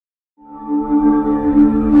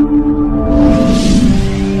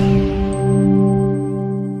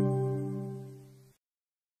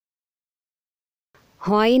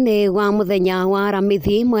Hwaini wa muthenya wa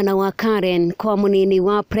aramithi mwena wa Karen kwa munini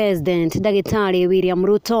wa President Ndagitari William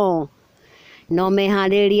Ruto. No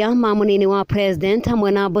meharĩrĩria ma munini wa President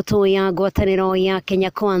hamwe na mbũtũ ya ngwatanĩro ya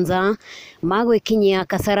Kenya Kwanza magwĩkinyia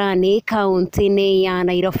Kasarani kaunti-inĩ ya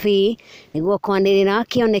Nairobi nĩguo kwanĩrĩra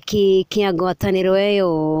kĩoneki kĩa ngwatanĩro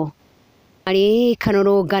ĩyo. Ari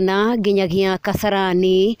kanũrũngana nginyagia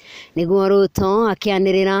Kasarani nĩguo Ruto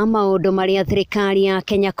akĩanĩrĩra maũndũ marĩa thirikari ya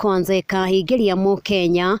Kenya Kwanza ĩkahingĩria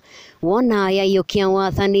Mũkenya wona yaiyũkia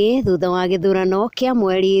wathani thutha wa gĩthurano kĩa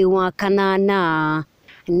mweri wa kanana.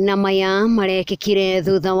 Na maya marekĩkire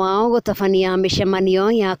thutha wao gũtabania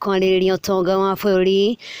mĩcemanio ya kwarĩrĩria ũtonga wa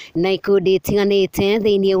bũrũri na ikundi itiganĩte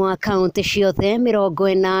thĩinĩ wa kaunti ciothe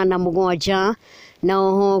 47 na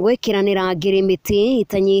oho gwĩkĩranĩra ngirimiti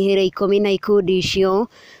itanyihĩre 10 na ikundi icio.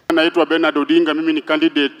 Naitwa Odinga, mimi ni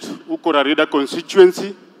candidate huko Raila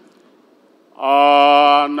constituency.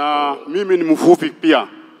 Na mimi ni mfupi pia.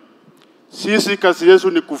 Sisi kazi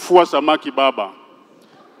yetu ni kufua samaki baba.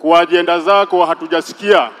 Kwa ajenda zako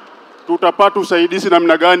hatujasikia tutapata usaidizi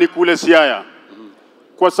namna gani kule Siaya.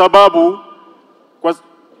 Kwa sababu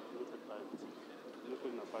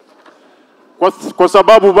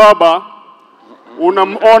baba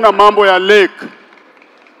unaona mambo ya lake.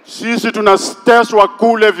 Sisi tunateswa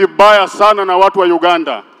kule vibaya sana na watu wa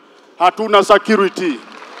Uganda. Hatuna security.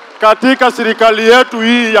 Katika serikali yetu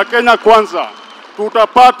hii ya Kenya Kwanza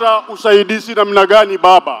tutapata usaidizi namna gani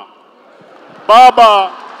baba? Baba,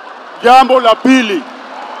 jambo la pili.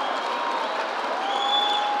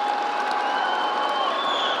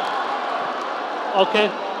 Okay.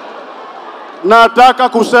 Nataka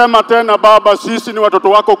kusema tena baba, sisi ni watoto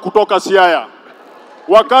wako kutoka Siaya.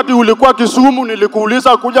 Wakati ulikuwa Kisumu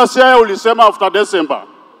nilikuuliza kuja Siaya, ulisema after December.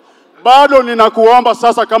 Bado ninakuomba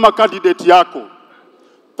sasa kama candidate yako.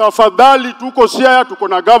 Tafadhali, tuko Siaya, tuko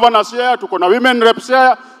na governor Siaya, tuko na women rep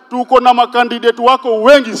Siaya, tuko na makandidate wako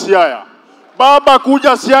wengi Siaya. Baba,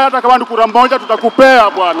 kuja Siaya, hata kama ni kura moja tutakupea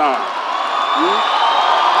bwana.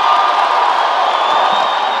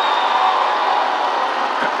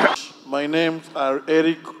 My names are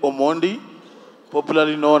Eric Omondi,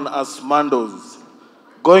 popularly known as Mandos.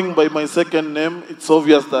 Going by my second name, it's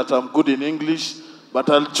obvious that I'm good in English, but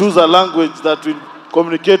I'll choose a language that will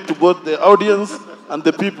communicate to both the audience and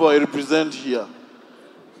the people I represent here.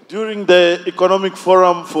 During the Economic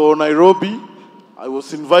Forum for Nairobi, I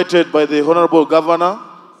was invited by the Honorable Governor,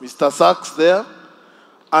 Mr. Sachs there,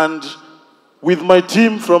 and with my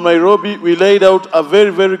team from Nairobi, we laid out a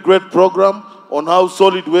very, very great program on how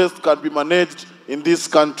solid waste can be managed in this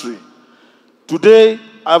country. Today,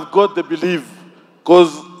 I've got the belief,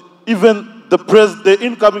 because even the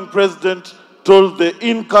incoming president told the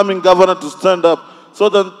incoming governor to stand up so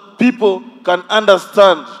that people can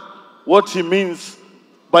understand what he means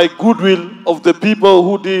by goodwill of the people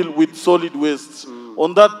who deal with solid waste.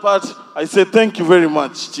 On that part, I say thank you very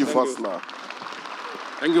much, Chief Asla.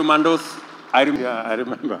 Thank you, Mandos. I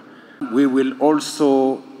remember. We will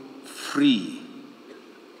also free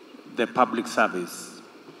the public service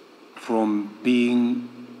from being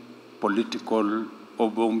political or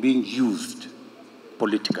being used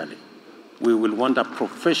politically. We will want a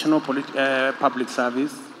professional public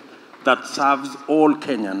service that serves all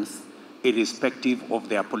Kenyans irrespective of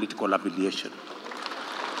their political affiliation.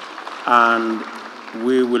 And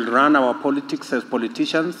we will run our politics as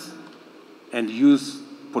politicians and use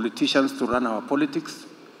politicians to run our politics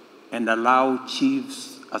and allow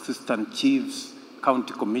chiefs, assistant chiefs,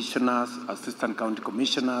 county commissioners, assistant county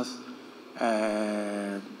commissioners,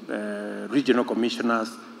 regional commissioners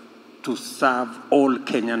to serve all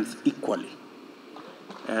Kenyans equally.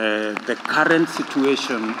 The current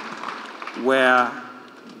situation where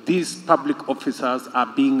these public officers are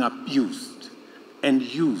being abused and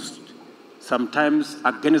used, sometimes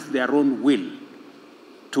against their own will,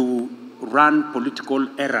 to run political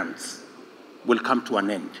errands will come to an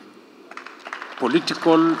end.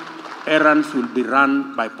 Political errands will be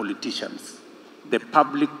run by politicians. The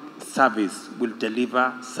public service will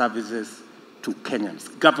deliver services to Kenyans,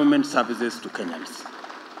 government services to Kenyans,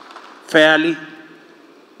 fairly,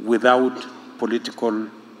 without political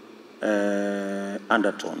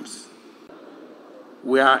undertones.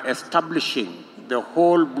 We are establishing the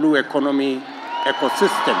whole blue economy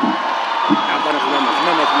ecosystem.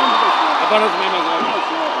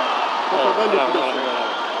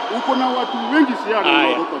 Uko na watu wengi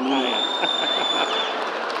Siaya.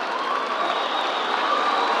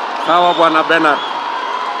 Sawa bwana Bernard.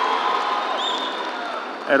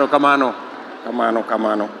 Ero kamano.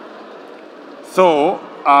 So,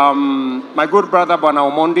 my good brother Bwana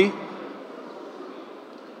Omondi,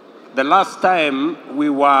 The last time we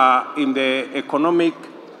were in the economic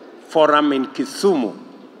forum in Kisumu,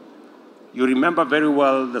 you remember very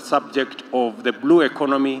well the subject of the blue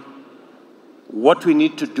economy, what we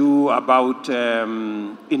need to do about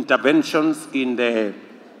interventions in the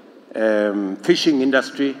fishing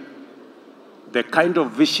industry, the kind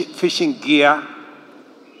of fishing gear,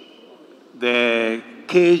 the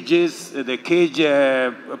cages, the cage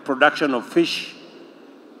production of fish,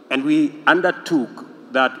 and we undertook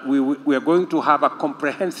that we are going to have a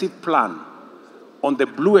comprehensive plan on the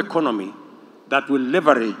blue economy that will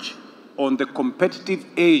leverage on the competitive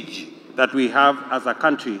edge that we have as a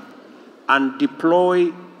country and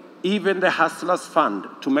deploy even the Hustlers Fund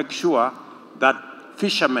to make sure that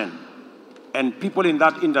fishermen and people in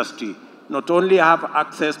that industry not only have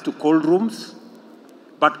access to cold rooms,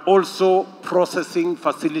 but also processing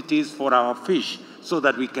facilities for our fish so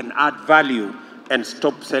that we can add value and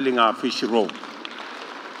stop selling our fish raw.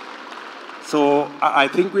 So I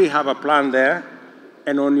think we have a plan there.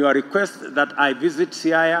 And on your request that I visit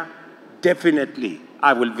Siaya, definitely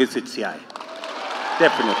I will visit Siaya.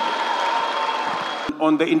 Definitely.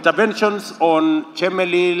 On the interventions on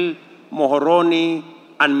Chemelil, Mohoroni,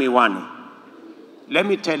 and Miwani, let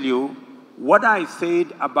me tell you, what I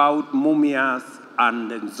said about Mumias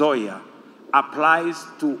and Nzoia applies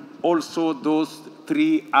to also those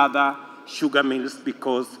 3 other sugar mills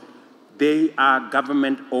because they are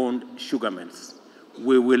government-owned sugar mills.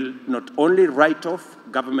 We will not only write off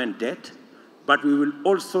government debt, but we will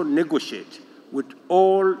also negotiate with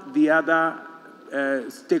all the other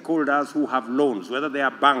stakeholders who have loans, whether they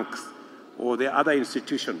are banks or the other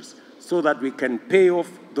institutions, so that we can pay off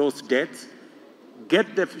those debts,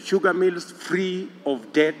 get the sugar mills free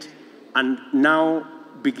of debt, and now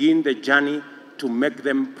begin the journey to make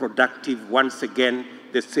them productive once again,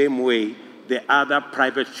 the same way the other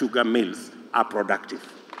private sugar mills are productive.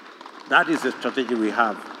 That is the strategy we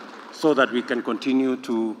have so that we can continue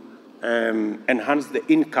to enhance the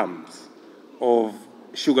incomes of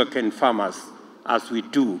sugarcane farmers as we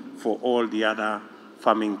do for all the other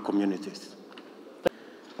farming communities.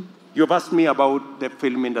 You've asked me about the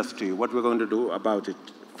film industry, what we're going to do about it.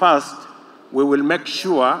 First, we will make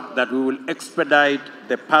sure that we will expedite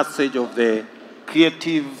the passage of the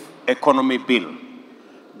Creative Economy Bill.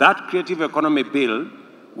 That Creative Economy Bill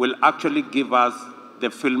will actually give us the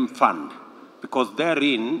film fund, because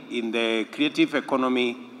therein, in the Creative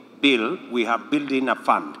Economy Bill, we have built in a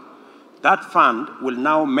fund. That fund will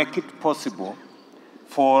now make it possible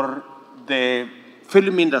for the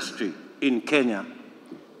film industry in Kenya,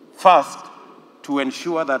 first, to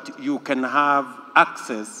ensure that you can have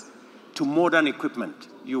access to modern equipment.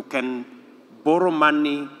 You can borrow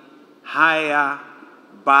money, hire,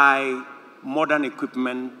 buy modern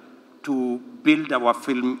equipment to build our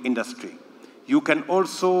film industry. You can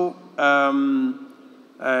also,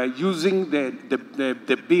 using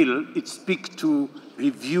the bill, it speaks to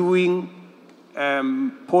reviewing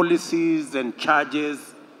policies and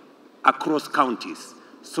charges across counties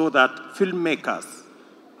so that filmmakers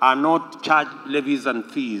are not charged levies and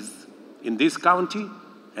fees in this county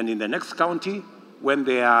and in the next county when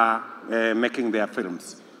they are making their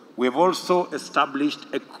films. We have also established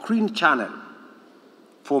a green channel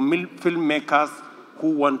for filmmakers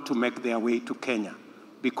who want to make their way to Kenya,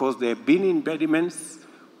 because there have been impediments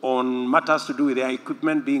on matters to do with their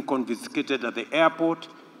equipment being confiscated at the airport,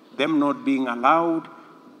 them not being allowed,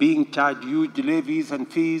 being charged huge levies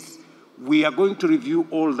and fees. We are going to review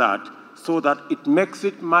all that so that it makes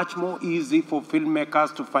it much more easy for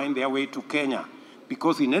filmmakers to find their way to Kenya.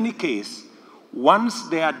 Because in any case, once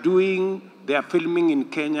they are doing their filming in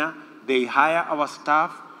Kenya, they hire our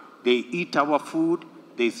staff, they eat our food,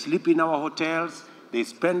 they sleep in our hotels, they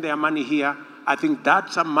spend their money here. I think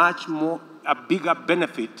that's a bigger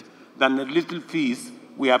benefit than the little fees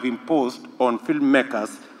we have imposed on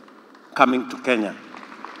filmmakers coming to Kenya.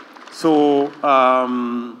 So,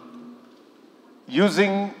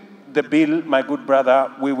 using the bill, my good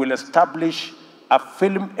brother, we will establish a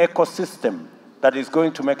film ecosystem that is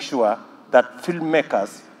going to make sure that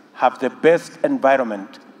filmmakers have the best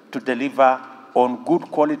environment to deliver on good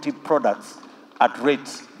quality products at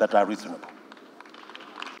rates that are reasonable.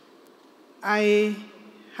 I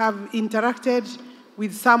have interacted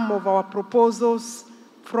with some of our proposals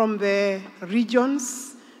from the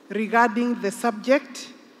regions regarding the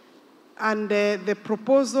subject, and the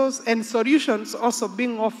proposals and solutions also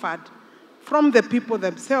being offered from the people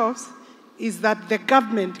themselves is that the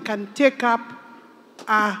government can take up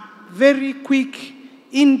a very quick,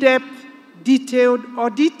 in-depth, detailed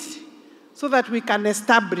audit so that we can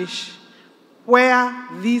establish where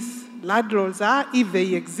these land rolls are, if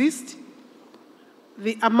they exist,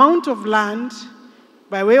 the amount of land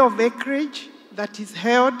by way of acreage that is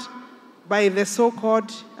held by the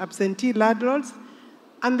so-called absentee landlords,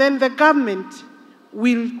 and then the government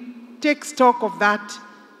will take stock of that.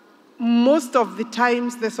 Most of the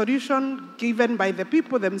times, the solution given by the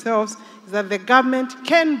people themselves is that the government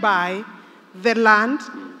can buy the land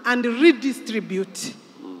and redistribute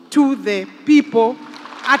to the people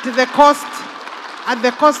at the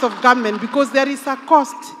cost of government, because there is a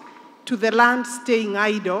cost to the land staying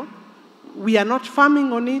idle. We are not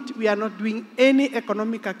farming on it, we are not doing any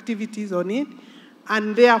economic activities on it,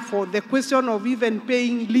 and therefore the question of even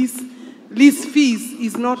paying lease fees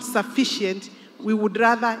is not sufficient. We would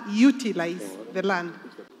rather utilize the land.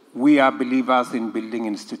 We are believers in building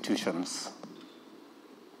institutions.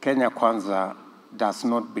 Kenya Kwanza does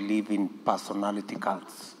not believe in personality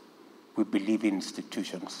cults. We believe in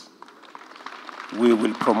institutions. We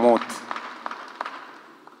will promote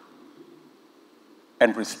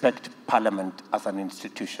and respect Parliament as an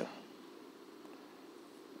institution.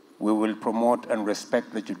 We will promote and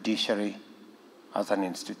respect the judiciary as an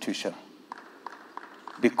institution,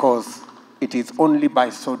 because it is only by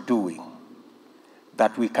so doing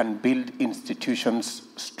that we can build institutions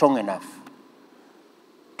strong enough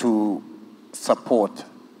to support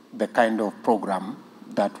the kind of program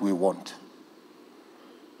that we want.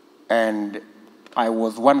 And I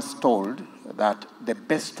was once told that the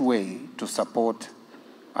best way to support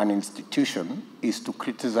an institution is to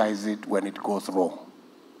criticize it when it goes wrong.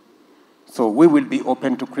 So we will be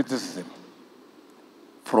open to criticism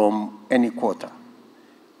from any quarter.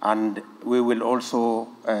 And we will also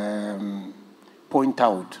point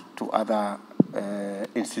out to other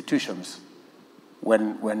institutions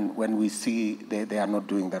when we see they are not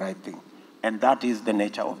doing the right thing. And that is the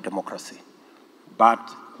nature of democracy. But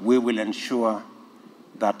we will ensure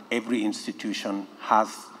that every institution has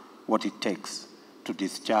what it takes to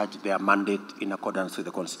discharge their mandate in accordance with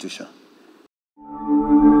the Constitution.